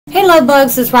love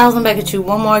bugs, it's Roslynn back at you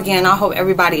one more again. I hope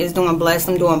everybody is doing blessed.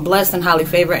 I'm doing blessed and highly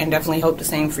favored, and definitely hope the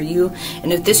same for you.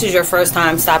 And if this is your first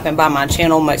time stopping by my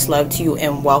channel, much love to you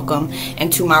and welcome.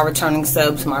 And to my returning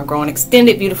subs, my growing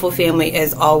extended beautiful family,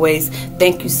 as always,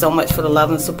 thank you so much for the love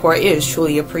and support. It is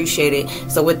truly appreciated.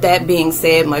 So with that being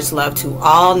said, much love to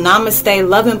all. Namaste,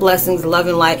 love and blessings, love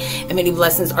and light, and many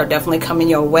blessings are definitely coming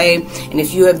your way. And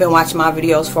if you have been watching my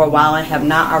videos for a while and have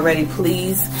not already,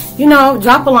 please,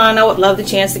 drop a line. I would love the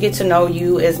chance to get to know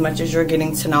you as much as you're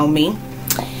getting to know me.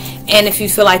 And if you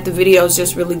feel like the videos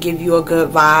just really give you a good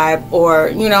vibe, or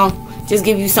just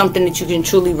give you something that you can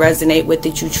truly resonate with,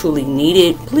 that you truly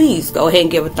needed, please go ahead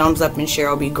and give a thumbs up and share.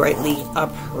 It'll be greatly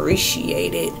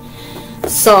appreciated.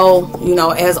 So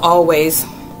as always,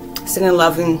 sending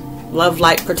love,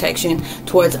 light, protection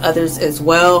towards others as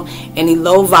well. Any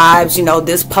low vibes,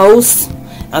 this post,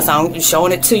 that's how I'm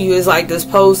showing it to you, is like this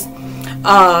post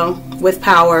with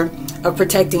power of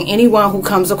protecting anyone who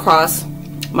comes across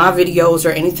my videos or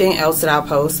anything else that I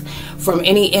post from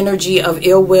any energy of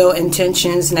ill will,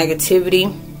 intentions, negativity,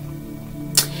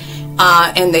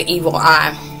 and the evil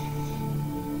eye.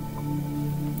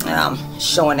 And I'm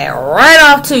showing that right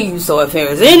off to you. So if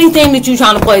there's anything that you're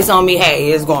trying to place on me,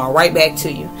 hey, it's going right back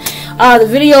to you. The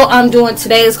video I'm doing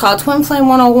today is called Twin Flame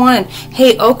 101.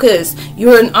 Heyokas,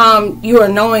 you are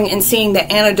knowing and seeing the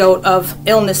antidote of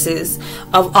illnesses,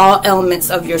 of all elements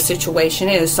of your situation.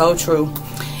 It is so true.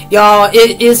 Y'all,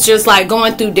 it is just like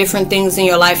going through different things in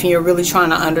your life, and you're really trying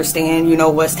to understand,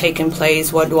 what's taking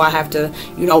place. What do I have to,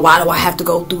 why do I have to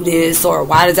go through this? Or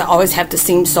why does it always have to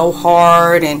seem so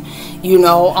hard? And,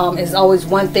 it's always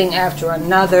one thing after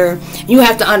another. You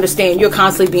have to understand you're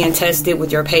constantly being tested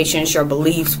with your patience, your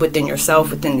beliefs within yourself,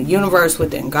 within the universe,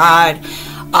 within God,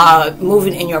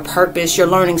 moving in your purpose. You're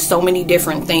learning so many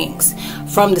different things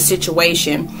from the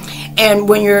situation. And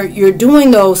when you're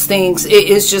doing those things, it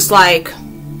is just like,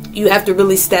 you have to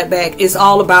really step back. It's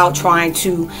all about trying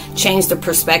to change the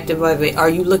perspective of it. Are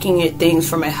you looking at things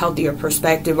from a healthier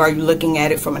perspective? Are you looking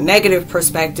at it from a negative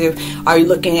perspective? Are you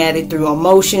looking at it through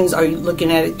emotions? Are you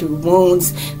looking at it through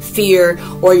wounds, fear,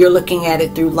 or you're looking at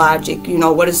it through logic?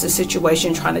 what is the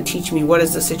situation trying to teach me? What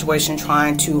is the situation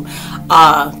trying to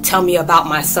tell me about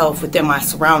myself, within my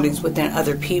surroundings, within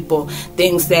other people?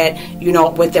 Things that,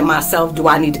 within myself, do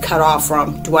I need to cut off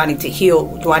from? Do I need to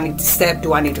heal? Do I need to step?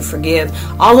 Do I need to forgive?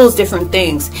 All those different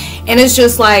things. And it's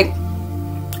just like,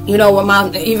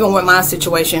 even with my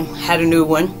situation, had a new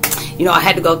one. I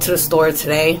had to go to the store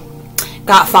today,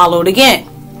 got followed again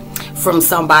from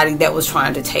somebody that was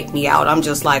trying to take me out. I'm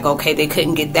just like, okay, they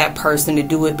couldn't get that person to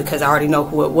do it because I already know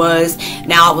who it was.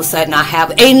 Now all of a sudden I have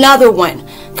another one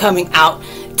coming out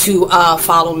to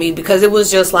follow me, because it was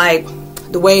just like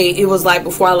the way it was. Like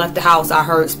before I left the house, I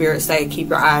heard Spirit say, keep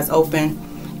your eyes open,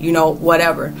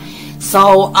 whatever.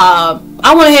 So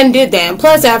I went ahead and did that. And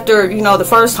plus, after the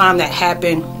first time that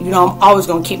happened, I'm always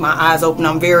going to keep my eyes open.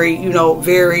 I'm very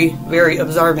very, very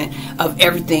observant of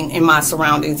everything in my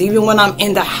surroundings. Even when I'm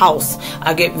in the house,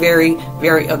 I get very,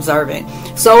 very observant.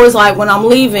 So it's like when I'm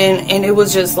leaving, and it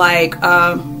was just like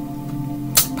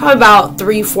probably about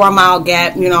 3-4 mile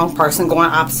gap, person going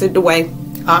opposite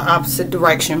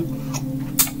direction.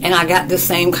 And I got the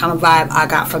same kind of vibe I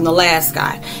got from the last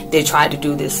guy that tried to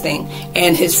do this thing,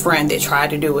 and his friend that tried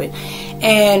to do it.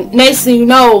 And next thing you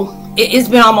know, it's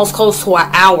been almost close to an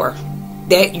hour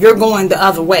that you're going the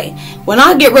other way. When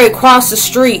I get ready to cross the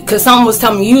street, because someone was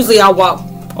telling me, usually I walk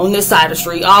on this side of the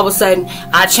street, all of a sudden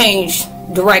I changed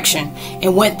direction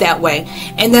and went that way.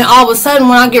 And then all of a sudden,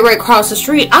 when I get ready to cross the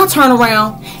street, I turn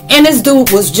around and this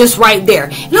dude was just right there.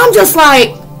 And I'm just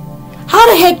like, how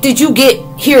the heck did you get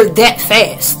here that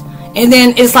fast? And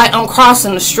then it's like I'm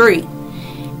crossing the street,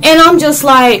 and I'm just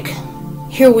like,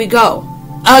 here we go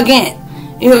again.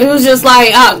 It was just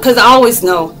like, because I always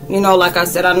know, like I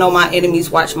said, I know my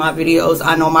enemies watch my videos.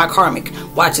 I know my karmic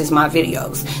watches my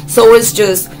videos. So it's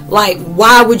just like,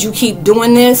 why would you keep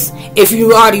doing this if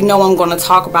you already know I'm going to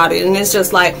talk about it? And it's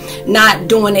just like not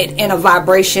doing it in a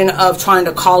vibration of trying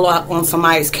to call up on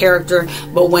somebody's character.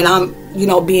 But when I'm,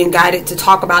 being guided to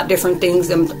talk about different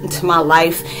things into my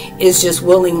life, is just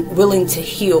willing to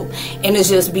heal. And it's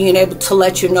just being able to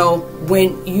let you know,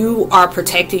 when you are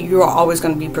protected, you are always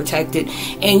going to be protected.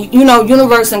 And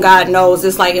universe and God knows,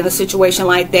 it's like in a situation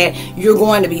like that, you're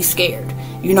going to be scared,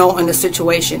 in the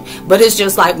situation. But it's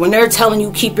just like when they're telling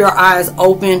you, keep your eyes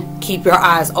open, keep your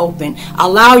eyes open.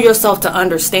 Allow yourself to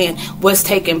understand what's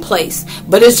taking place.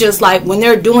 But it's just like when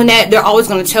they're doing that, they're always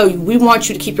going to tell you, we want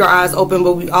you to keep your eyes open,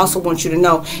 but we also want you to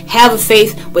know, have a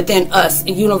faith within us,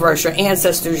 the universe, your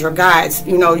ancestors, your guides,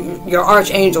 your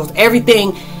archangels,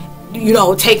 everything you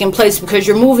know, taking place, because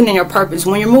you're moving in your purpose.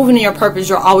 When you're moving in your purpose,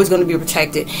 you're always going to be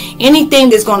protected. Anything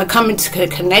that's going to come into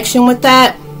connection with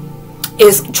that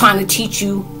is trying to teach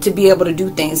you to be able to do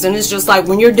things. And it's just like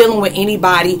when you're dealing with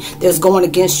anybody that's going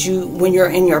against you, when you're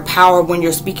in your power, when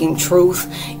you're speaking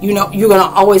truth, you know, you're going to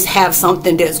always have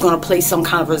something that's going to place some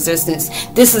kind of resistance.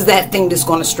 This is that thing that's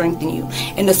going to strengthen you.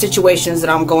 In the situations that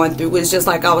I'm going through, it's just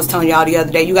like I was telling y'all the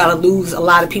other day, you got to lose a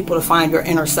lot of people to find your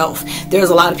inner self. There's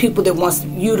a lot of people that wants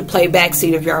you to play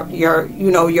backseat of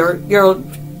your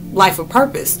life of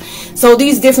purpose. So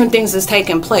these different things is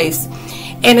taking place.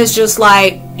 And it's just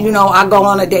like, you know, I go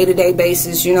on a day-to-day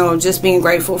basis, you know, just being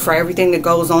grateful for everything that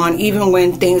goes on, even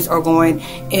when things are going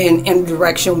in a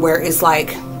direction where it's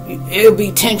like, it'll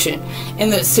be tension in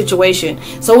the situation.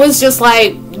 So it's just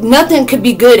like nothing could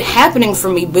be good happening for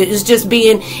me, but it's just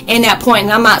being in that point.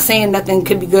 And I'm not saying nothing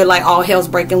could be good, like all hell's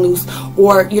breaking loose,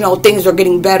 or, you know, things are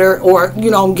getting better, or,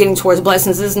 you know, getting towards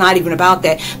blessings. It's not even about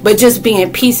that, but just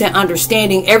being peace and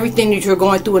understanding everything that you're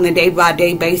going through on a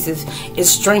day-by-day basis is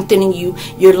strengthening you.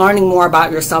 You're learning more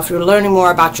about yourself. You're learning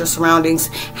more about your surroundings,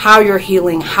 how you're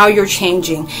healing, how you're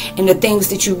changing, and the things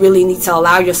that you really need to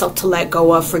allow yourself to let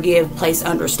go of, forgive, place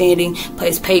understanding,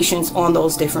 place patience on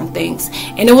those different things.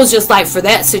 And it was just like, for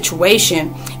that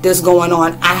situation that's going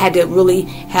on, I had to really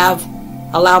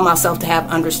allow myself to have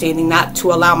understanding, not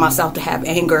to allow myself to have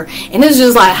anger. And it's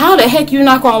just like, how the heck you're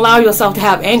not going to allow yourself to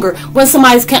have anger when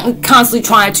somebody's constantly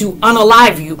trying to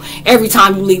unalive you every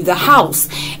time you leave the house?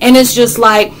 And it's just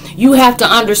like, you have to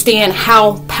understand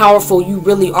how powerful you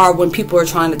really are when people are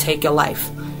trying to take your life,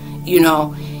 you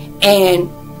know. And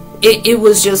it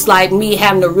was just like me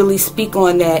having to really speak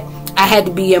on that. I had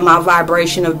to be in my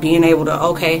vibration of being able to,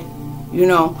 okay, you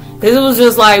know, because it was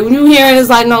just like, when you hear it, it's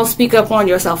like, no, speak up on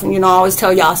yourself. And, you know, I always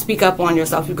tell y'all, speak up on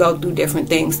yourself. You go through different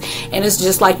things. And it's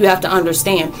just like, you have to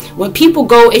understand, when people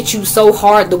go at you so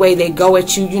hard the way they go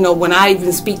at you, you know, when I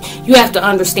even speak, you have to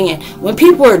understand, when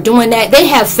people are doing that, they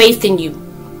have faith in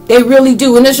you. They really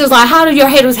do. And it's just like, how do your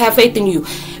haters have faith in you?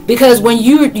 Because when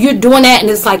you're doing that, and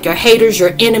it's like your haters,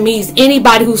 your enemies,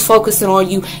 anybody who's focusing on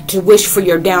you to wish for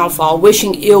your downfall,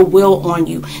 wishing ill will on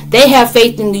you, they have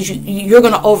faith in you. You're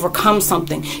going to overcome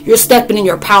something. You're stepping in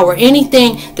your power.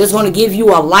 Anything that's going to give you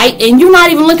a light, and you're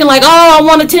not even looking like, oh, I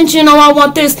want attention, oh, I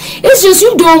want this. It's just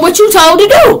you doing what you're told to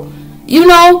do. You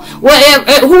know,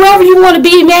 whoever you want to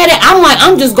be mad at,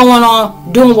 I'm just going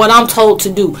on doing what I'm told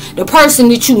to do. The person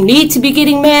that you need to be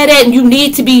getting mad at and you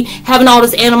need to be having all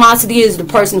this animosity is the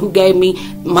person who gave me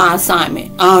my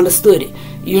assignment. I understood it,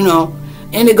 you know,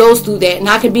 and it goes through that. And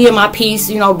I can be in my peace,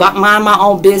 you know, mind my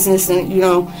own business. And, you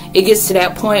know, it gets to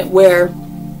that point where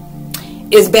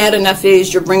it's bad enough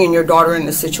is you're bringing your daughter in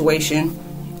the situation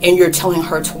and you're telling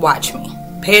her to watch me.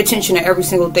 Pay attention to every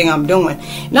single thing I'm doing.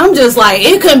 And I'm just like,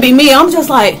 it couldn't be me. I'm just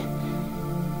like,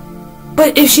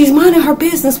 but if she's minding her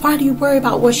business, why do you worry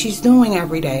about what she's doing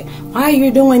every day? Why are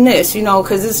you doing this? You know,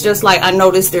 because it's just like, I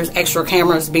noticed there's extra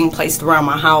cameras being placed around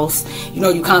my house. You know,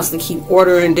 you constantly keep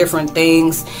ordering different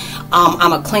things.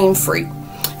 I'm a clean freak.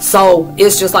 So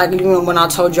it's just like, you know, when I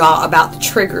told y'all about the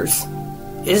triggers.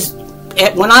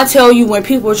 When I tell you, when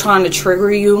people are trying to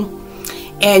trigger you,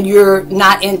 and you're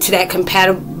not into that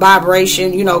compatible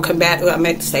vibration, you know, I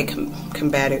meant to say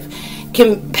competitive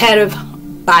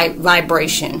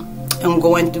vibration, and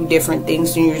going through different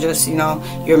things, and you're just, you know,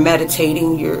 you're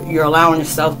meditating, you're allowing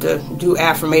yourself to do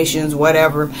affirmations,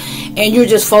 whatever, and you're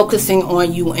just focusing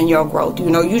on you and your growth.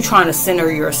 You know, you're trying to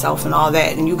center yourself and all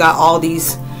that, and you got all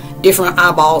these different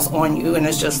eyeballs on you, and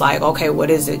it's just like, okay,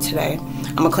 what is it today?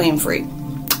 I'm a clean freak,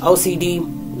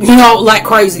 OCD. You know, like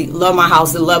crazy. Love my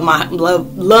house. Love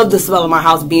the smell of my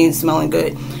house smelling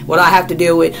good. What I have to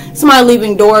deal with, somebody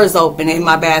leaving doors open in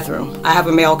my bathroom. I have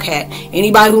a male cat.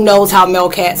 Anybody who knows how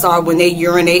male cats are when they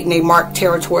urinate and they mark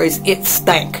territories, it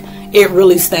stank. It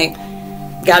really stank.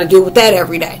 Got to deal with that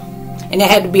every day. And it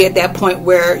had to be at that point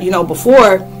where, you know,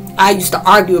 before I used to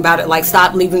argue about it, like,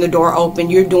 stop leaving the door open.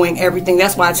 You're doing everything.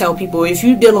 That's why I tell people, if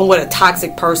you're dealing with a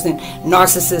toxic person,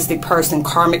 narcissistic person,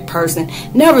 karmic person,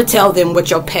 never tell them what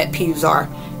your pet peeves are.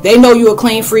 They know you're a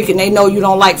clean freak, and they know you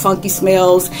don't like funky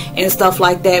smells and stuff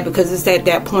like that, because it's at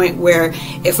that point where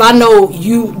if I know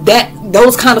you, that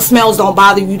those kind of smells don't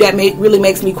bother you, that really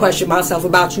makes me question myself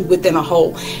about you within a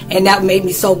whole. And that made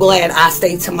me so glad I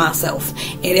stayed to myself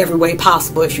in every way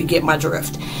possible, if you get my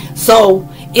drift. So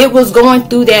it was going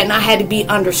through that, and I had to be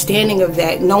understanding of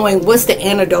that, knowing what's the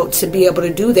antidote to be able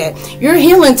to do that. You're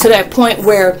healing to that point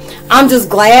where I'm just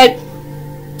glad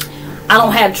I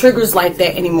don't have triggers like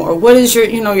that anymore. What is your,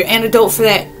 you know, your antidote for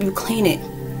that? You clean it.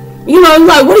 You know, you're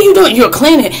like, what are you doing? You're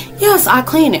cleaning it. Yes, I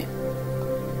clean it.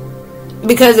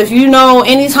 Because if you know,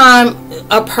 anytime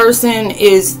a person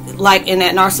is like in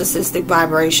that narcissistic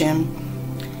vibration,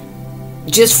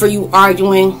 just for you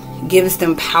arguing gives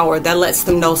them power. That lets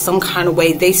them know some kind of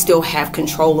way they still have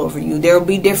control over you. There will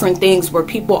be different things where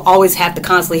people always have to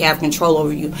constantly have control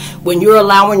over you. When you're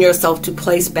allowing yourself to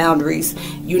place boundaries,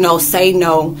 you know, say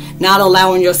no, not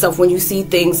allowing yourself when you see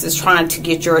things is trying to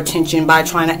get your attention by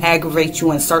trying to aggravate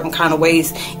you in certain kind of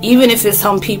ways. Even if it's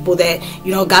some people that,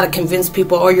 you know, got to convince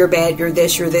people, oh, you're bad, you're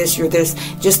this, you're this, you're this,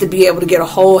 just to be able to get a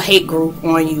whole hate group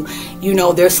on you. You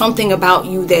know, there's something about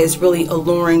you that is really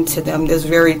alluring to them, that's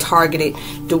very targeted,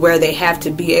 to where they have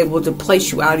to be able to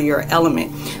place you out of your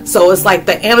element. So it's like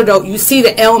the antidote. You see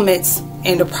the ailments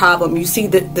and the problem. You see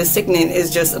the sickening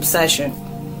is just obsession.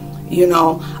 You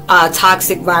know,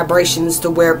 toxic vibrations,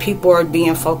 to where people are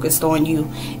being focused on you.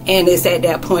 And it's at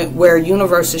that point where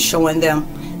universe is showing them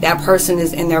that person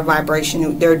is in their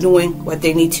vibration. They're doing what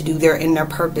they need to do. They're in their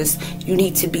purpose. You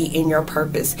need to be in your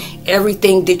purpose.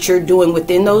 Everything that you're doing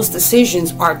within those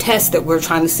decisions are tests that we're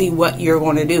trying to see what you're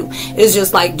going to do. It's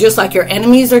just like your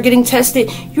enemies are getting tested,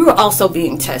 you're also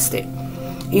being tested.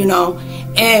 You know,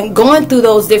 and going through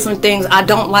those different things, I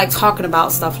don't like talking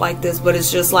about stuff like this, but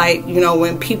it's just like, you know,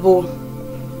 when people,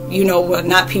 you know, well,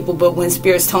 not people, but when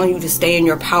Spirit's telling you to stay in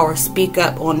your power, speak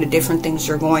up on the different things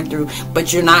you're going through.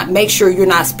 But you're not, make sure you're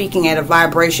not speaking at a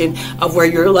vibration of where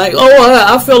you're like, oh,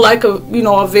 I feel like a, you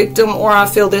know, a victim, or I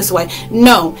feel this way.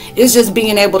 No, it's just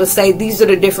being able to say, these are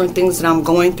the different things that I'm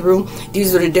going through.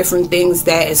 These are the different things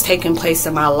that is taking place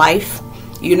in my life,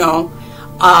 you know.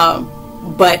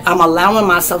 But I'm allowing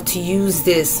myself to use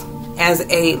this as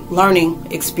a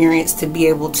learning experience to be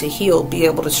able to heal, be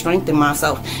able to strengthen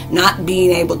myself, not being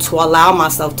able to allow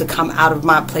myself to come out of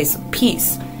my place of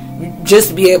peace, just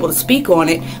to be able to speak on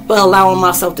it, but allowing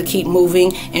myself to keep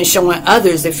moving and showing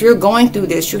others. If you're going through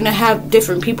this, you're going to have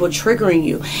different people triggering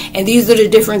you. And these are the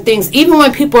different things, even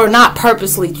when people are not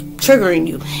purposely triggering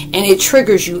you, and it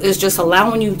triggers you, it's just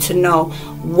allowing you to know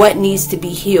what needs to be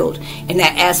healed in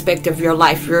that aspect of your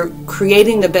life. You're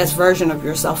creating the best version of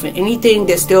yourself, and anything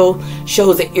that still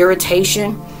shows an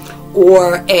irritation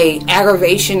or a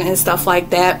aggravation and stuff like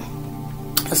that,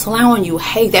 it's allowing you,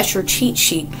 hey, that's your cheat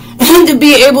sheet. And to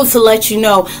be able to let you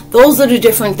know, those are the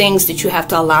different things that you have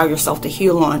to allow yourself to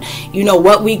heal on. You know,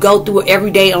 what we go through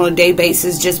every day on a day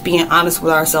basis, just being honest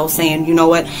with ourselves, saying, you know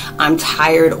what, I'm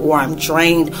tired, or I'm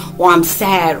drained, or I'm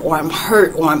sad, or I'm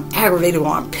hurt, or I'm aggravated, or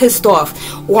I'm pissed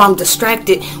off, or I'm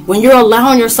distracted. When you're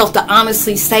allowing yourself to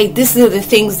honestly say, this are the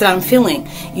things that I'm feeling,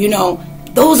 you know,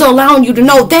 those are allowing you to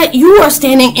know that you are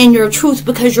standing in your truth,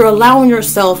 because you're allowing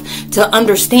yourself to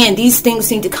understand these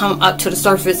things need to come up to the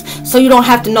surface, so you don't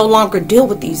have to no longer deal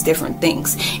with these different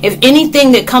things. If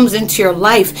anything that comes into your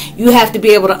life, you have to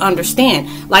be able to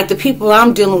understand. Like the people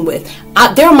I'm dealing with,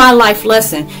 they're my life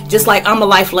lesson, just like I'm a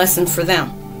life lesson for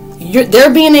them.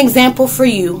 They're being an example for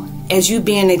you as you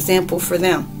be an example for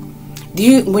them.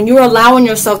 When you're allowing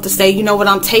yourself to say, you know what,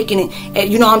 I'm taking it,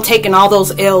 you know, I'm taking all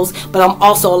those L's, but I'm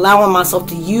also allowing myself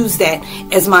to use that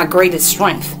as my greatest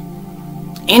strength.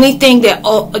 Anything that,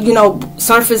 you know,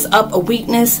 surface up a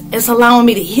weakness, it's allowing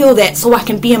me to heal that so I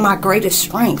can be in my greatest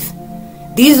strength.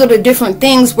 These are the different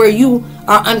things where you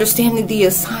are understanding the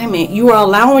assignment. You are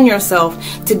allowing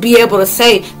yourself to be able to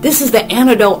say, this is the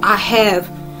antidote I have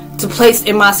to place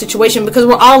in my situation, because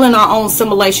we're all in our own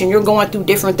simulation. You're going through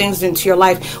different things into your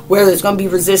life where there's going to be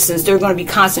resistance, there's going to be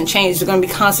constant change, there's going to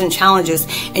be constant challenges,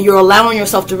 and you're allowing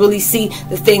yourself to really see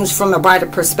the things from a brighter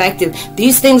perspective.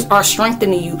 These things are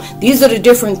strengthening you. These are the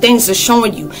different things that's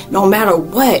showing you, no matter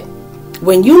what,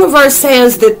 when universe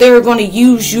says that they're going to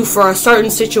use you for a certain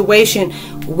situation,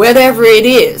 whatever it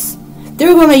is,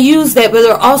 they're going to use that, but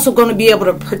they're also going to be able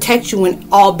to protect you in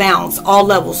all bounds, all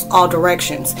levels, all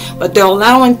directions. But they're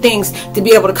allowing things to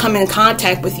be able to come in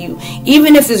contact with you,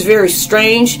 even if it's very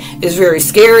strange, it's very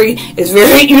scary, it's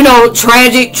very, you know,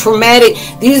 tragic, traumatic.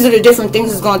 These are the different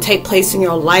things that's going to take place in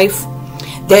your life.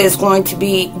 That is going to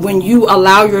be when you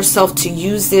allow yourself to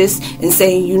use this and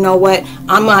say, you know what,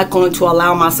 I'm not going to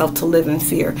allow myself to live in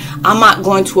fear. I'm not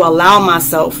going to allow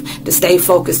myself to stay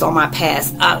focused on my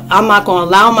past. I'm not going to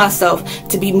allow myself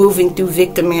to be moving through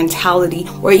victim mentality,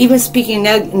 or even speaking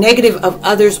negative of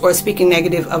others, or speaking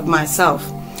negative of myself.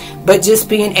 But just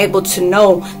being able to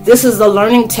know this is a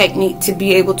learning technique to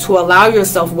be able to allow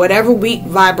yourself, whatever weak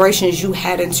vibrations you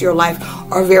had into your life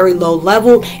or very low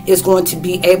level, is going to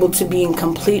be able to be in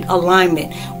complete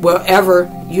alignment wherever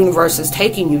universe is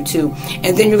taking you to,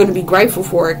 and then you're going to be grateful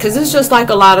for it. Because it's just like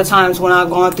a lot of times when I've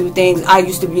gone through things, I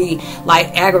used to be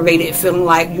like aggravated, feeling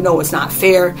like, you know, it's not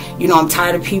fair. You know, I'm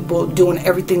tired of people doing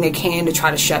everything they can to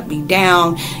try to shut me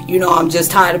down. You know, I'm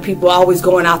just tired of people always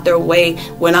going out their way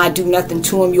when I do nothing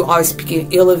to them. You always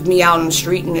speaking ill of me out on the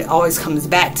street, and it always comes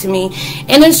back to me.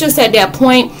 And it's just at that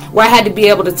point where I had to be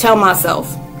able to tell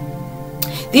myself,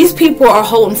 these people are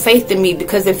holding faith in me,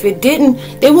 because if it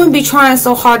didn't, they wouldn't be trying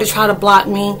so hard to try to block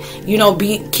me, you know,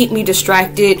 keep me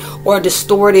distracted or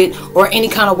distorted or any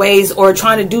kind of ways, or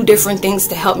trying to do different things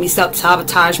to help me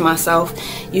self-sabotage myself.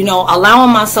 You know,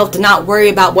 allowing myself to not worry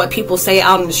about what people say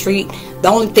out in the street. The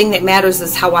only thing that matters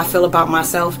is how I feel about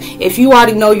myself. If you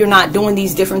already know you're not doing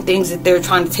these different things that they're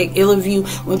trying to take ill of you,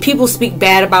 when people speak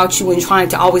bad about you and trying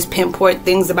to always pinpoint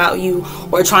things about you,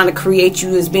 or trying to create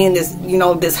you as being this, you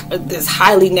know, this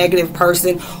highly negative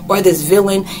person or this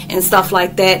villain and stuff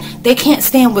like that, they can't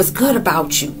stand what's good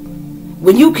about you.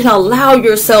 When you can allow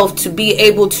yourself to be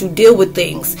able to deal with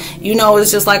things, you know,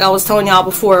 it's just like I was telling y'all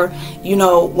before, you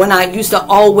know, when I used to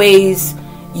always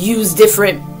use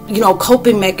different, you know,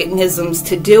 coping mechanisms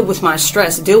to deal with my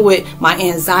stress, deal with my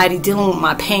anxiety, dealing with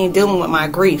my pain, dealing with my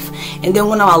grief. And then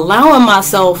when I'm allowing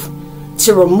myself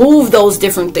to remove those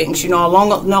different things, you know,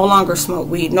 no longer smoke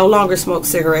weed, no longer smoke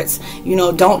cigarettes, you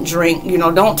know, don't drink, you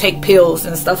know, don't take pills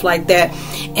and stuff like that.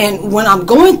 And when I'm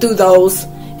going through those,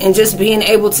 and just being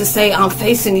able to say I'm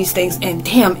facing these things, and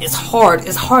damn, it's hard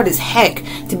as heck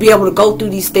to be able to go through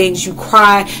these things. You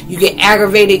cry, you get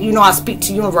aggravated, you know, I speak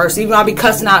to universe, even I be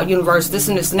cussing out universe, this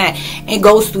and this and that, and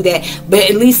goes through that. But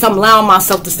at least I'm allowing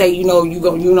myself to say, you know, you're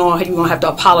gonna have to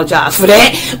apologize for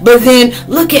that. But then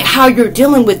look at how you're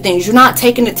dealing with things. You're not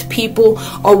taking it to people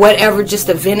or whatever just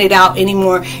to vent it out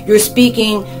anymore. You're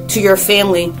speaking to your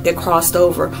family that crossed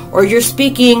over, or you're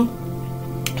speaking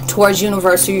towards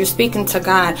universe, or you're speaking to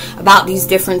God about these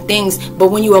different things.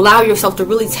 But when you allow yourself to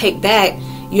really take back,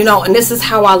 you know, and this is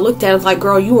how I looked at it, like,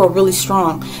 girl, you are really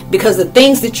strong, because the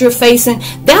things that you're facing,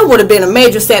 that would have been a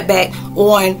major setback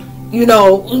on, you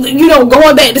know,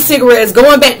 going back to cigarettes,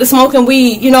 going back to smoking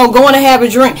weed, you know, going to have a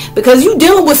drink, because you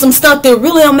dealing with some stuff that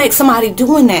really don't make somebody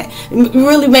doing that,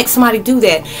 really make somebody do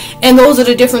that. And those are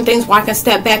the different things where I can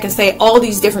step back and say, all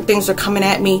these different things are coming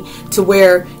at me to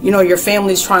where, you know, your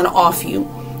family's trying to off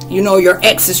you. You know, your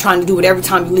ex is trying to do it every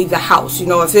time you leave the house. You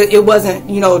know, if it wasn't,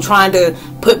 you know, trying to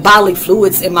put bodily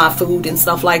fluids in my food and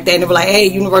stuff like that. And they were like, hey,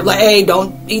 universe, like, hey,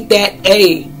 don't eat that.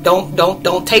 Hey,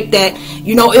 don't take that.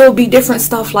 You know, it would be different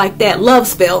stuff like that. Love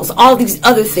spells, all these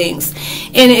other things.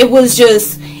 And it was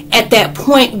just at that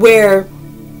point where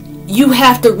you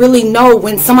have to really know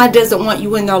when somebody doesn't want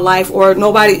you in their life, or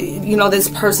nobody, you know, this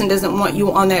person doesn't want you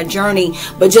on that journey,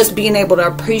 but just being able to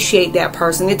appreciate that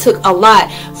person. It took a lot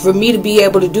for me to be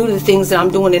able to do the things that I'm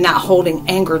doing and not holding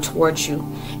anger towards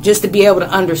you. Just to be able to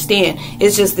understand.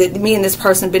 It's just that me and this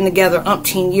person been together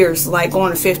umpteen years, like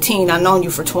going to 15. I've known you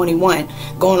for 21,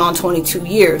 going on 22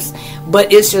 years.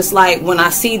 But it's just like when I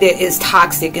see that it's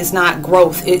toxic, it's not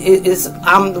growth. It's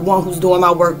I'm the one who's doing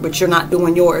my work, but you're not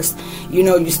doing yours. You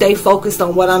know, you stay focused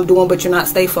on what I'm doing, but you're not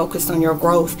stay focused on your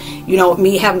growth. You know,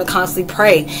 me having to constantly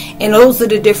pray. And those are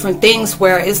the different things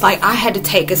where it's like I had to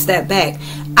take a step back.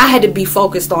 I had to be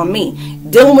focused on me.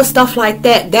 Dealing with stuff like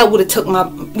that, that would have took my,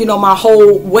 you know, my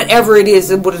whole, whatever it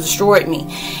is, it would have destroyed me.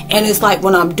 And it's like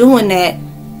when I'm doing that,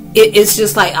 it's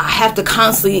just like I have to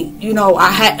constantly, you know,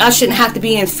 I shouldn't have to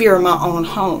be in fear of my own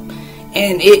home.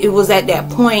 And it was at that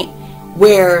point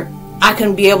where I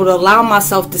can be able to allow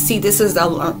myself to see this is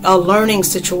a learning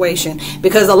situation.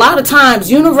 Because a lot of times,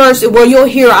 universe, well, you'll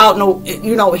hear out,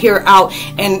 you know, hear out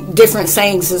and different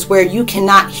sayings is where you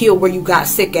cannot heal where you got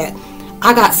sick at.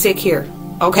 I got sick here.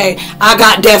 Okay, I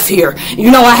got death here.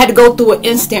 You know, I had to go through an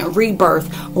instant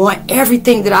rebirth on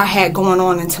everything that I had going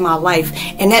on into my life,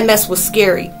 and that mess was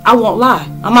scary. I won't lie.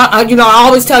 You know, I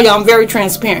always tell you I'm very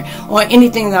transparent on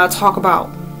anything that I talk about.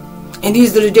 And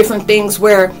these are the different things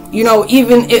where, you know,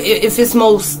 even if it's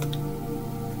most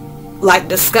like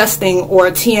disgusting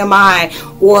or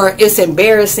TMI or it's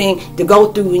embarrassing to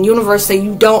go through, and universe say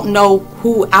you don't know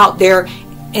who out there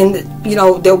and, you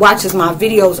know, that watches my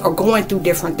videos are going through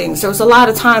different things. So it's a lot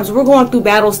of times we're going through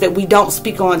battles that we don't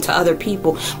speak on to other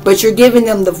people, but you're giving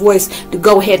them the voice to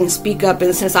go ahead and speak up.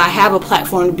 And since I have a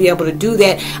platform to be able to do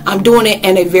that, I'm doing it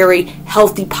in a very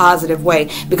healthy, positive way,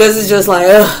 because it's just like,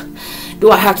 ugh,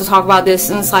 do I have to talk about this?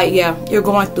 And it's like, yeah, you're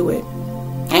going through it.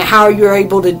 And how you're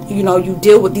able to, you know, you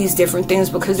deal with these different things,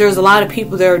 because there's a lot of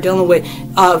people that are dealing with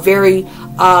very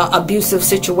abusive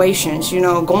situations. You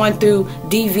know, going through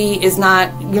DV is not,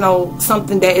 you know,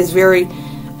 something that is very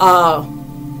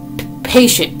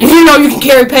patient. You know, you can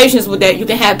carry patience with that. You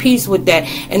can have peace with that.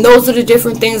 And those are the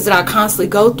different things that I constantly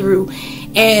go through.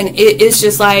 And it's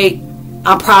just like,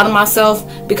 I'm proud of myself,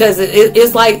 because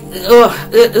it's like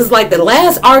the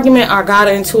last argument I got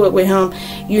into it with him,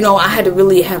 you know, I had to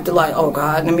really have to like, oh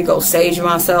God, let me go sage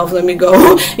myself, let me go,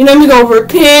 let me go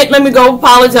repent, let me go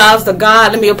apologize to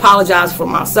God, let me apologize for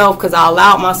myself, because I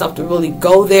allowed myself to really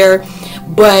go there.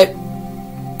 But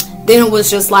then it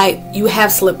was just like, you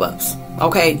have slip-ups.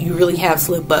 Okay, you really have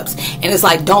slip-ups, and it's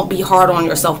like, don't be hard on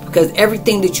yourself, because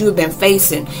everything that you have been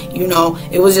facing, you know,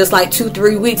 it was just like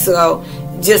 2-3 weeks ago,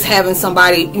 just having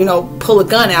somebody, you know, pull a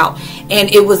gun out,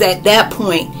 and it was at that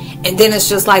point, and then it's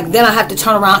just like, then I have to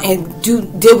turn around and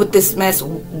deal with this mess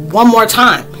one more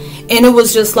time, and it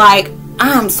was just like,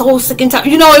 I'm so sick and tired,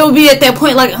 you know, it would be at that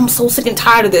point like, I'm so sick and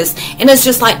tired of this, and it's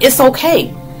just like, it's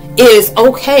okay. It is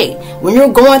okay when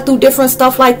you're going through different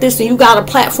stuff like this, and you got a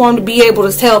platform to be able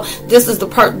to tell, this is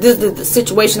the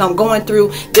situation I'm going through,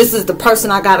 this is the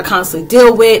person I got to constantly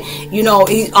deal with, you know,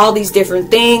 all these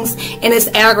different things, and it's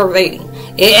aggravating.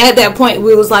 At that point,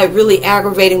 it was like really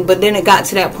aggravating, but then it got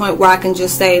to that point where I can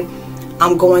just say,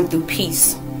 I'm going through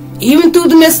peace. Even through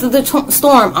the midst of the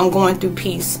storm, I'm going through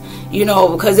peace, you know,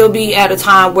 because it'll be at a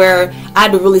time where I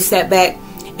had to really step back.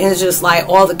 And it's just like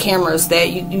all the cameras that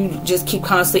you just keep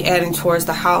constantly adding towards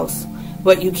the house,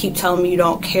 but you keep telling me you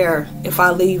don't care if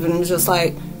I leave, and it's just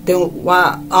like, then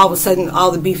why all of a sudden all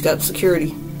the beefed up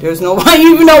security? There's no way,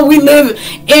 even though we live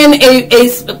in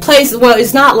a place, well,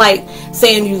 it's not like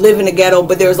saying you live in a ghetto,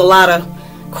 but there's a lot of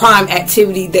crime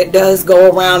activity that does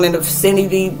go around in the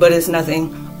vicinity, but it's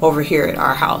nothing over here at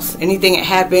our house. Anything that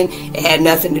happened, it had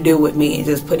nothing to do with me, and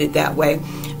just put it that way.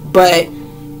 But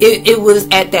it was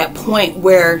at that point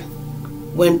where,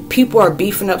 when people are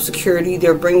beefing up security,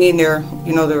 they're bringing their,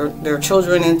 you know, their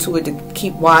children into it to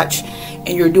keep watch, and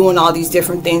you're doing all these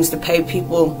different things to pay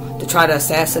people to try to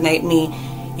assassinate me.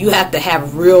 You have to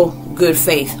have real good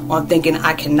faith on thinking,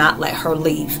 I cannot let her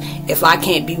leave. If I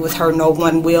can't be with her, no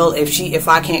one will. If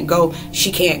I can't go,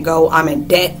 she can't go. I'm in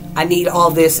debt. I need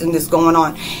all this and this going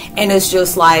on. And it's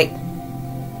just like,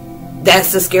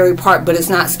 that's the scary part, but it's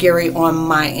not scary on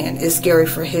my end. It's scary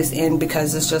for his end,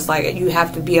 because it's just like, you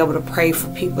have to be able to pray for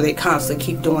people that constantly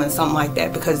keep doing something like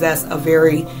that, because that's a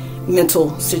very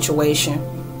mental situation.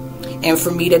 And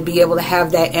for me to be able to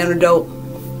have that antidote,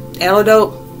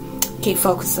 keep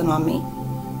focusing on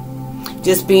me.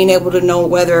 Just being able to know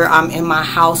whether I'm in my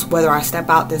house, whether I step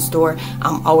out this door,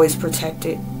 I'm always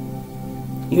protected.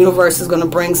 Universe is going to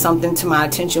bring something to my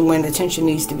attention when attention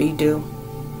needs to be due.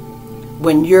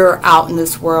 When you're out in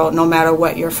this world, no matter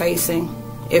what you're facing,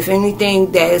 if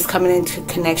anything that is coming into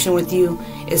connection with you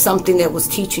is something that was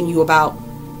teaching you about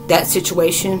that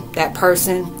situation, that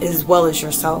person, as well as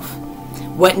yourself.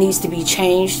 What needs to be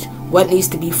changed, what needs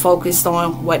to be focused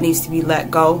on, what needs to be let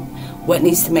go, what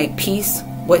needs to make peace,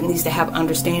 what needs to have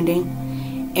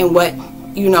understanding, and what,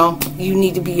 you know, you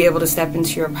need to be able to step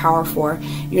into your power for.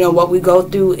 You know, what we go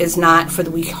through is not for the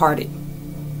weak-hearted.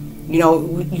 You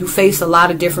know, you face a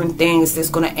lot of different things that's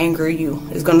going to anger you.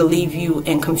 It's going to leave you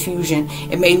in confusion.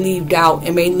 It may leave doubt.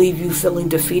 It may leave you feeling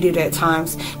defeated at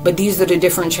times. But these are the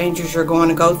different changes you're going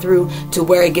to go through, to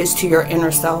where it gets to your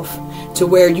inner self, to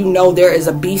where you know there is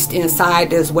a beast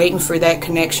inside that's waiting for that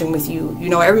connection with you. You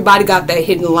know, everybody got that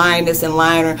hidden line that's in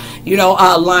line, or, you know,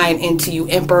 line into you,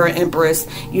 emperor, empress,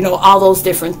 you know, all those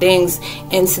different things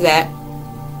into that.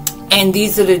 And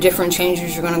these are the different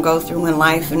changes you're going to go through in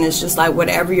life. And it's just like,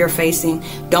 whatever you're facing,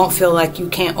 don't feel like you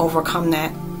can't overcome that.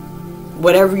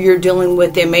 Whatever you're dealing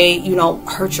with, it may, you know,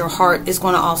 hurt your heart. It's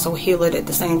going to also heal it at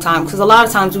the same time. Because a lot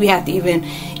of times we have to even,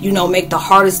 you know, make the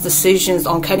hardest decisions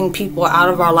on cutting people out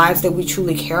of our lives that we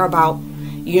truly care about,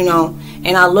 you know.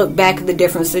 And I look back at the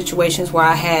different situations where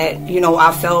I had, you know,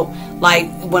 I felt like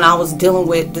when I was dealing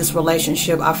with this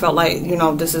relationship, I felt like, you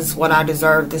know, this is what I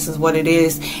deserve. This is what it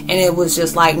is. And it was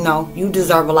just like, no, you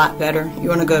deserve a lot better.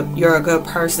 You're a good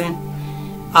person.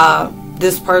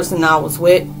 This person I was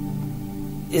with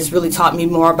has really taught me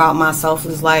more about myself.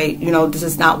 It's like, you know, this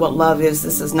is not what love is.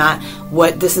 This is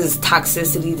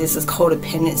toxicity. This is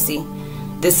codependency.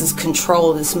 This is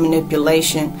control, this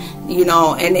manipulation, you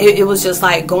know. And it was just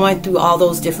like going through all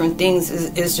those different things.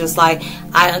 It's just like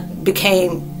I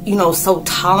became, you know, so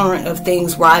tolerant of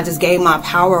things where I just gave my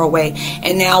power away.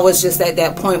 And now it's just at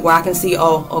that point where I can see,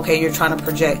 oh, okay, you're trying to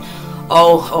project.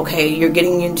 Oh, okay, you're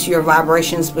getting into your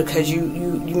vibrations because you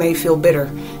may feel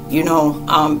bitter, you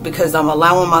know, because I'm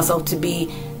allowing myself to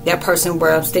be that person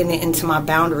where I'm standing into my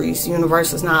boundaries. The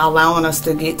universe is not allowing us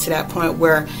to get to that point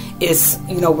where it's,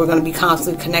 you know, we're going to be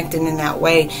constantly connecting in that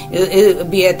way. It'll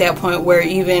be at that point where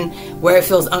even where it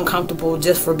feels uncomfortable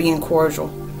just for being cordial.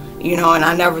 you know, and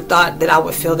I never thought that I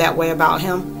would feel that way about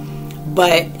him.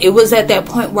 But it was at that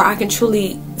point where I can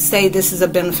truly say this is a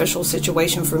beneficial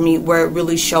situation for me, where it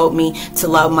really showed me to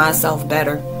love myself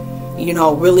better. You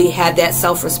know, really had that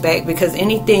self-respect, because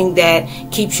anything that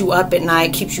keeps you up at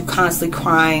night, keeps you constantly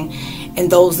crying, and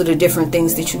those are the different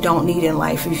things that you don't need in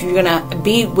life. If you're going to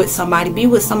be with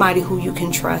somebody who you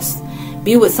can trust.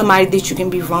 Be with somebody that you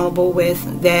can be vulnerable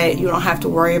with, that you don't have to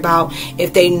worry about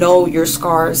if they know your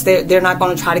scars. They're not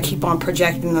going to try to keep on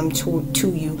projecting them to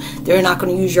you. They're not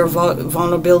going to use your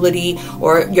vulnerability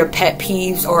or your pet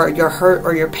peeves or your hurt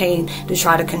or your pain to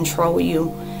try to control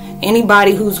you.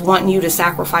 Anybody who's wanting you to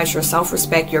sacrifice your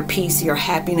self-respect, your peace, your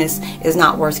happiness is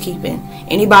not worth keeping.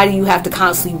 Anybody you have to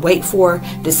constantly wait for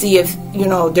to see if, you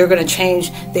know, they're going to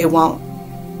change, they won't.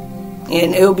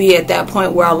 And it'll be at that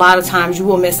point where a lot of times you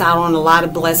will miss out on a lot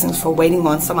of blessings for waiting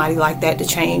on somebody like that to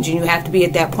change. And you have to be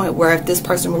at that point where if this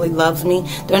person really loves me,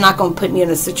 they're not going to put me in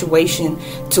a situation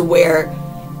to where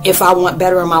if I want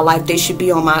better in my life, they should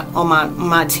be on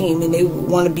my team, and they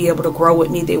want to be able to grow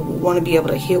with me. They want to be able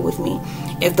to heal with me.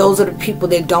 If those are the people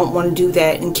that don't want to do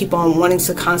that and keep on wanting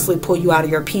to constantly pull you out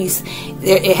of your peace,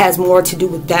 it has more to do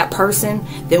with that person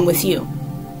than with you.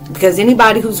 Because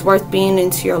anybody who's worth being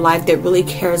into your life that really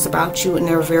cares about you and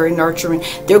they're very nurturing,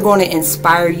 they're going to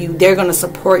inspire you. They're going to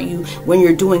support you when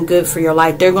you're doing good for your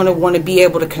life. They're going to want to be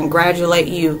able to congratulate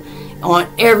you on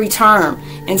every term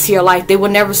into your life. They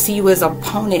will never see you as an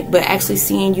opponent, but actually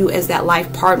seeing you as that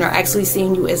life partner, actually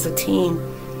seeing you as a team.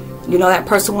 You know, that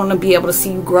person want to be able to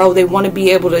see you grow. They want to be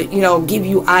able to, you know, give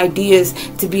you ideas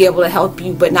to be able to help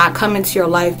you, but not come into your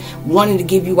life wanting to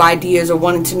give you ideas or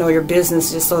wanting to know your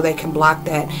business just so they can block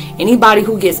that. Anybody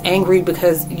who gets angry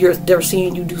because they're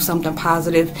seeing you do something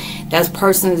positive, that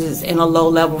person is in a low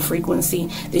level frequency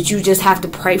that you just have to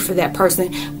pray for that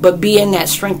person, but be in that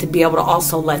strength to be able to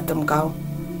also let them go.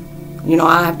 You know,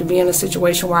 I have to be in a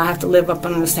situation where I have to live up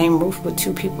under the same roof with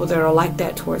two people that are like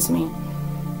that towards me.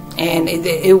 And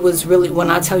it was really,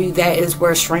 when I tell you, that is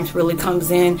where strength really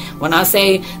comes in. When I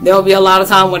say there'll be a lot of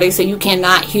time where they say you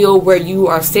cannot heal where you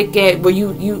are sick at, where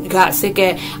you got sick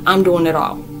at, I'm doing it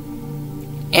all.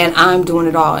 And I'm doing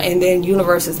it all. And then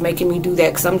universe is making me do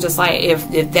that, because I'm just like,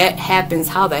 if that happens,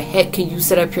 how the heck can you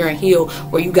sit up here and heal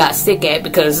where you got sick at?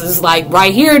 Because it's like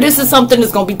right here, this is something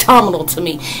that's going to be terminal to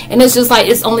me. And it's just like,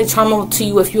 it's only terminal to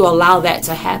you if you allow that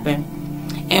to happen.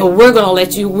 And we're going to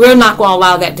let you, we're not going to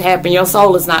allow that to happen. Your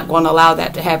soul is not going to allow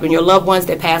that to happen. Your loved ones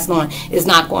that passed on is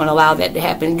not going to allow that to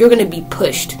happen. You're going to be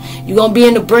pushed. You're going to be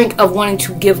in the brink of wanting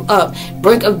to give up,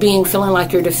 brink of feeling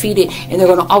like you're defeated, and they're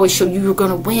going to always show you you're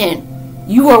going to win.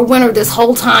 You are a winner this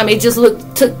whole time. It just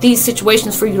took these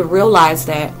situations for you to realize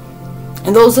that.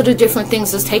 And those are the different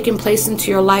things that's taking place into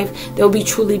your life. They'll be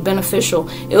truly beneficial.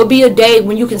 It'll be a day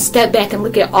when you can step back and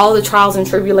look at all the trials and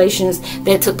tribulations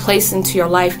that took place into your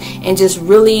life and just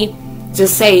really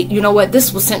just say, you know what,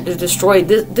 this was sent to destroy,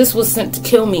 this was sent to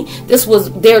kill me, this was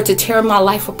there to tear my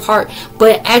life apart,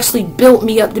 but it actually built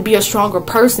me up to be a stronger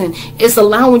person. It's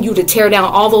allowing you to tear down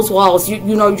all those walls. You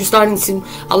know, you're starting to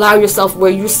allow yourself,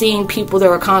 where you're seeing people that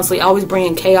are constantly always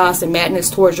bringing chaos and madness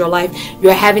towards your life.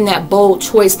 You're having that bold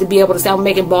choice to be able to say, I'm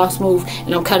making boss move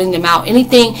and I'm cutting them out.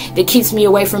 Anything that keeps me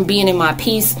away from being in my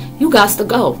peace, you got to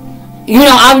go. You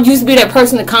know, I used to be that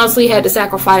person that constantly had to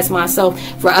sacrifice myself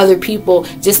for other people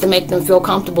just to make them feel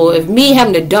comfortable. If me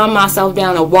having to dumb myself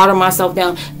down and water myself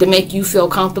down to make you feel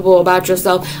comfortable about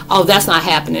yourself, oh, that's not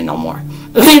happening no more.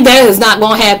 That is not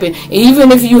going to happen. And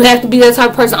even if you have to be that type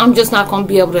of person, I'm just not going to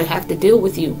be able to have to deal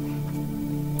with you.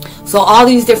 So all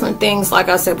these different things, like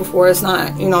I said before, it's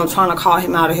not, you know, trying to call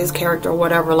him out of his character or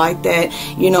whatever like that,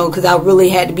 you know, because I really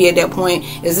had to be at that point.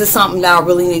 Is this something that I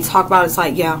really need to talk about? It's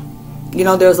like, yeah. You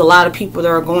know, there's a lot of people that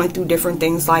are going through different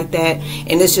things like that.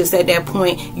 And it's just at that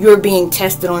point, you're being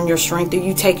tested on your strength. Are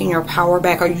you taking your power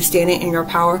back? Are you standing in your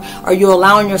power? Are you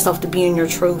allowing yourself to be in your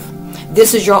truth?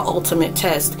 This is your ultimate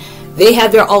test. They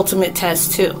have their ultimate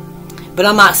test too. But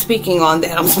I'm not speaking on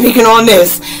that. I'm speaking on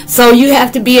this. So you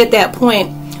have to be at that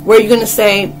point where you're going to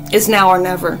say, it's now or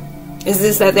never. Is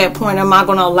this at that point? Am I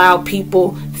going to allow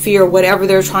people fear whatever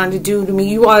they're trying to do to me?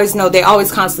 You always know, they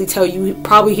always constantly tell you, you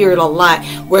probably hear it a lot,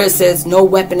 where it says no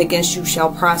weapon against you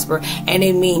shall prosper, and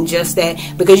they mean just that,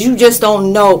 because you just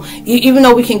don't know. Even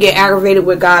though we can get aggravated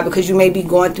with God because you may be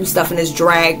going through stuff and it's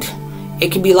dragged,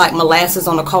 it can be like molasses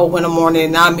on a cold winter morning,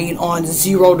 and I mean on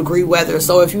 0-degree weather.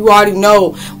 So if you already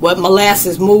know what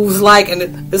molasses moves like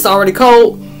and it's already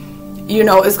cold, you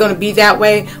know, it's going to be that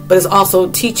way. But it's also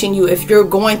teaching you, if you're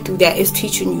going through that, it's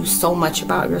teaching you so much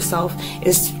about yourself.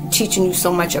 It's teaching you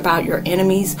so much about your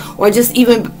enemies, or just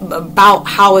even about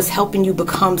how it's helping you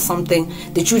become something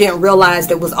that you didn't realize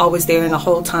that was always there in the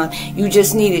whole time. You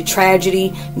just needed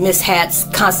tragedy, mishaps,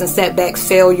 constant setbacks,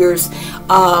 failures,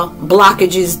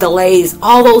 blockages, delays,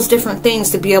 all those different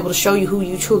things to be able to show you who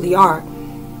you truly are.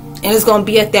 And it's going to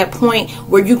be at that point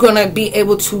where you're going to be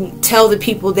able to tell the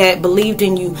people that believed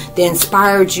in you, that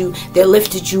inspired you, that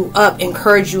lifted you up,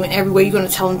 encouraged you in every way. You're going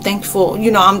to tell them, thankful,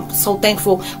 you know, I'm so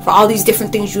thankful for all these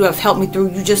different things you have helped me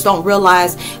through. You just don't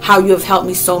realize how you have helped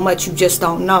me so much. You just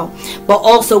don't know. But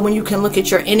also, when you can look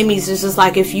at your enemies, it's just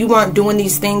like, if you weren't doing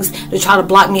these things to try to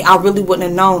block me, I really wouldn't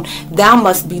have known. Thou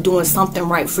must be doing something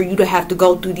right for you to have to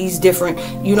go through these different,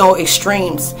 you know,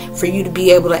 extremes, for you to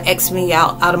be able to X me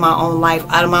out of my own life,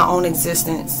 out of my own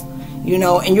existence, you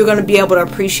know. And you're going to be able to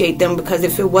appreciate them, because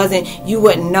if it wasn't, you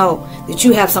wouldn't know that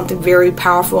you have something very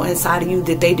powerful inside of you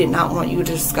that they did not want you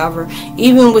to discover.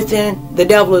 Even within the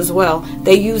devil as well,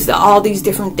 they used all these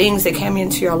different things that came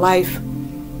into your life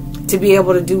to be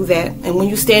able to do that. And when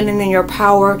you're standing in your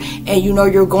power and you know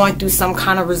you're going through some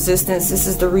kind of resistance, this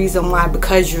is the reason why,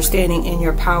 because you're standing in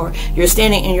your power, you're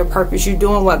standing in your purpose, you're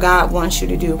doing what God wants you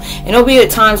to do. And there'll be at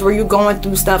times where you're going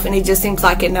through stuff and it just seems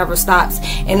like it never stops.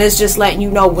 And it's just letting you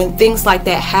know, when things like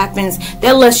that happens,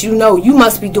 that lets you know you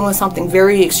must be doing something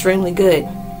very extremely good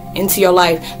into your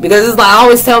life. Because it's like, I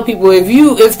always tell people,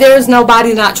 if there's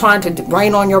nobody not trying to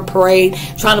rain on your parade,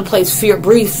 trying to place fear,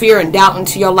 breathe fear and doubt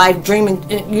into your life, dreaming,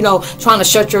 you know, trying to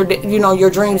shut your, you know, your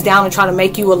dreams down and trying to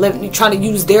make you a living, trying to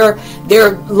use their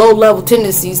low level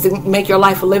tendencies to make your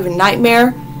life a living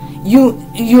nightmare,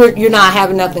 you're not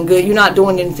having nothing good. You're not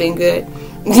doing anything good.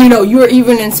 You know, you're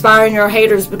even inspiring your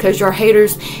haters, because your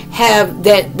haters have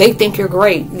that, they think you're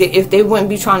great. If they wouldn't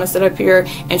be trying to sit up here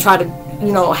and try to,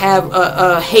 you know, have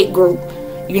a hate group,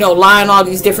 you know, lying all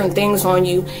these different things on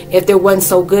you, if they wasn't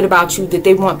so good about you that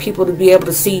they want people to be able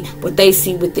to see what they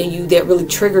see within you that really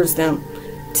triggers them,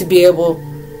 to be able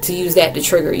to use that to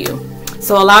trigger you.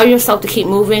 So allow yourself to keep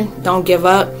moving. Don't give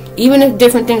up. Even if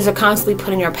different things are constantly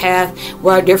put in your path,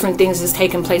 where different things is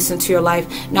taking place into your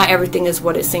life, not everything is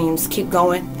what it seems. Keep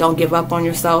going. Don't give up on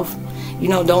yourself. You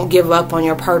know, don't give up on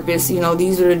your purpose. You know,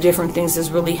 these are the different things that's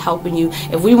really helping you.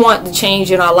 If we want the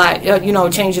change in our life, you know,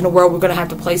 change in the world, we're going to have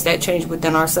to place that change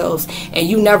within ourselves. And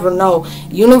you never know.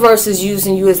 Universe is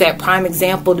using you as that prime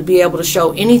example to be able to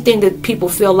show anything that people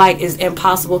feel like is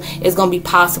impossible is going to be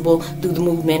possible through the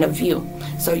movement of you.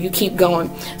 So you keep going.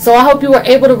 So I hope you were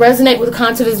able to resonate with the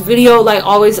content of this video. Like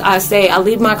always I say, I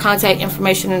leave my contact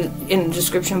information in the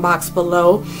description box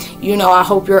below. You know, I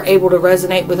hope you're able to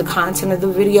resonate with the content of the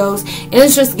videos. And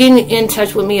it's just getting in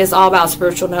touch with me. It's all about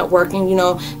spiritual networking. You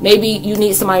know, maybe you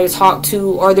need somebody to talk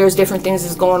to, or there's different things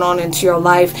that's going on into your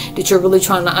life that you're really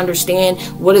trying to understand.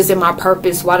 What is in my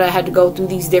purpose? Why did I have to go through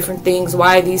these different things?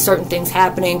 Why are these certain things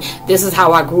happening? This is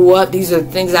how I grew up. These are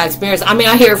the things I experienced. I mean,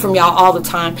 I hear from y'all all the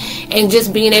time. And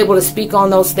just being able to speak on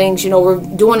those things, you know, we're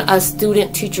doing a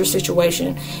student-teacher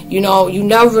situation. You know, you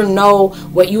never know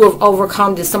what you have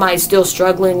overcome that somebody's still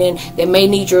struggling in, that may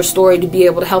need your story to be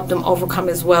able to help them overcome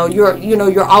as well.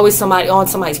 You're always somebody on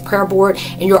somebody's prayer board,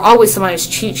 and you're always somebody's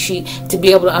cheat sheet to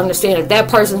be able to understand if that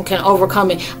person can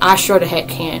overcome it, I sure the heck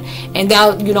can. And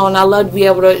that, you know, and I love to be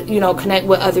able to, you know, connect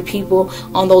with other people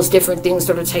on those different things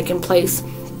that are taking place.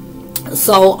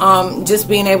 So just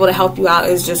being able to help you out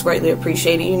is just greatly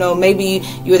appreciated. You know, maybe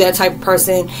you're that type of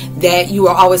person that you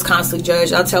are always constantly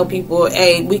judged. I tell people,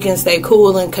 hey, we can stay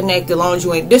cool and connected as long as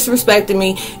you ain't disrespecting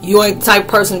me. You ain't the type of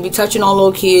person to be touching on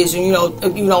little kids and, you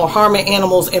know, harming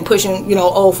animals and pushing, you know,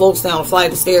 old folks down a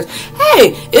flight of stairs.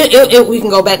 Hey, we can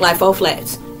go back like 4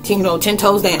 flats. You know, 10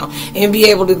 toes down, and be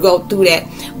able to go through that.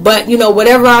 But, you know,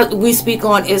 whatever we speak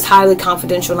on is highly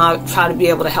confidential, and I try to be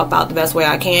able to help out the best way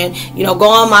I can. You know, go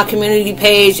on my community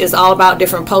page. It's all about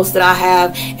different posts that I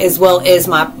have, as well as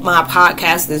my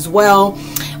podcast as well.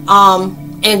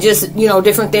 And just, you know,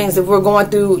 different things that we're going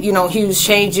through, you know, huge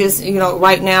changes, you know,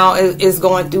 right now is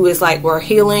going through. It's like we're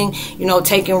healing, you know,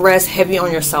 taking rest, heavy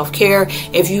on your self-care.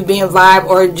 If you being vibe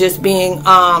or just being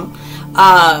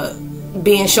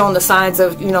shown the signs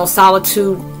of, you know,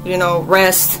 solitude, you know,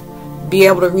 rest, be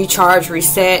able to recharge,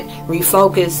 reset,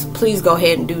 refocus, please go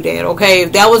ahead and do that. Okay,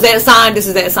 if that was that sign, this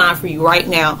is that sign for you right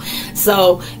now.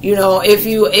 So, you know, if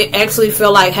you actually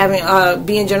feel like having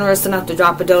being generous enough to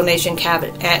drop a donation,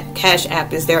 Cash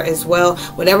App is there as well.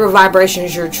 Whatever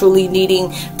vibrations you're truly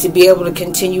needing to be able to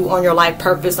continue on your life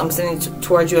purpose, I'm sending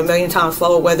towards you 1,000,000 times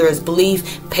forward, whether it's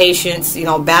belief, patience, you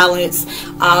know, balance,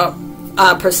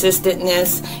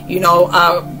 persistentness, you know,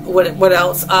 what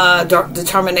else,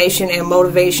 determination and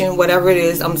motivation, whatever it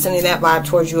is. I'm sending that vibe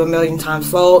towards you a million times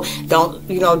fold.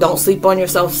 Don't sleep on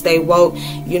yourself. Stay woke.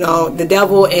 You know, the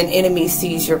devil and enemy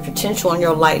sees your potential and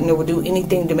your light, and it will do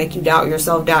anything to make you doubt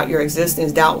yourself, doubt your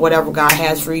existence, doubt whatever God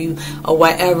has for you or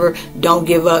whatever. Don't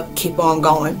give up. Keep on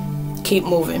going. Keep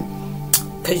moving,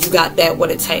 because you got that,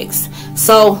 what it takes.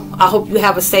 So I hope you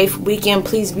have a safe weekend.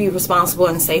 Please be responsible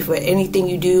and safe with anything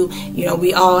you do. You know,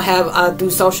 we all have through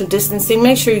social distancing,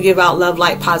 make sure you give out love,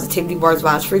 light, positivity, words,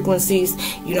 vibes, frequencies.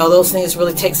 You know, those things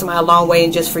really take somebody a long way,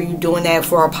 and just for you doing that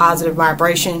for a positive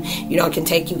vibration, you know, it can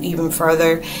take you even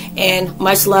further. And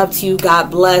much love to you. God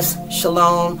bless.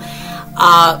 Shalom.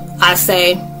 I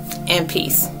say, and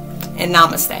peace, and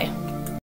namaste.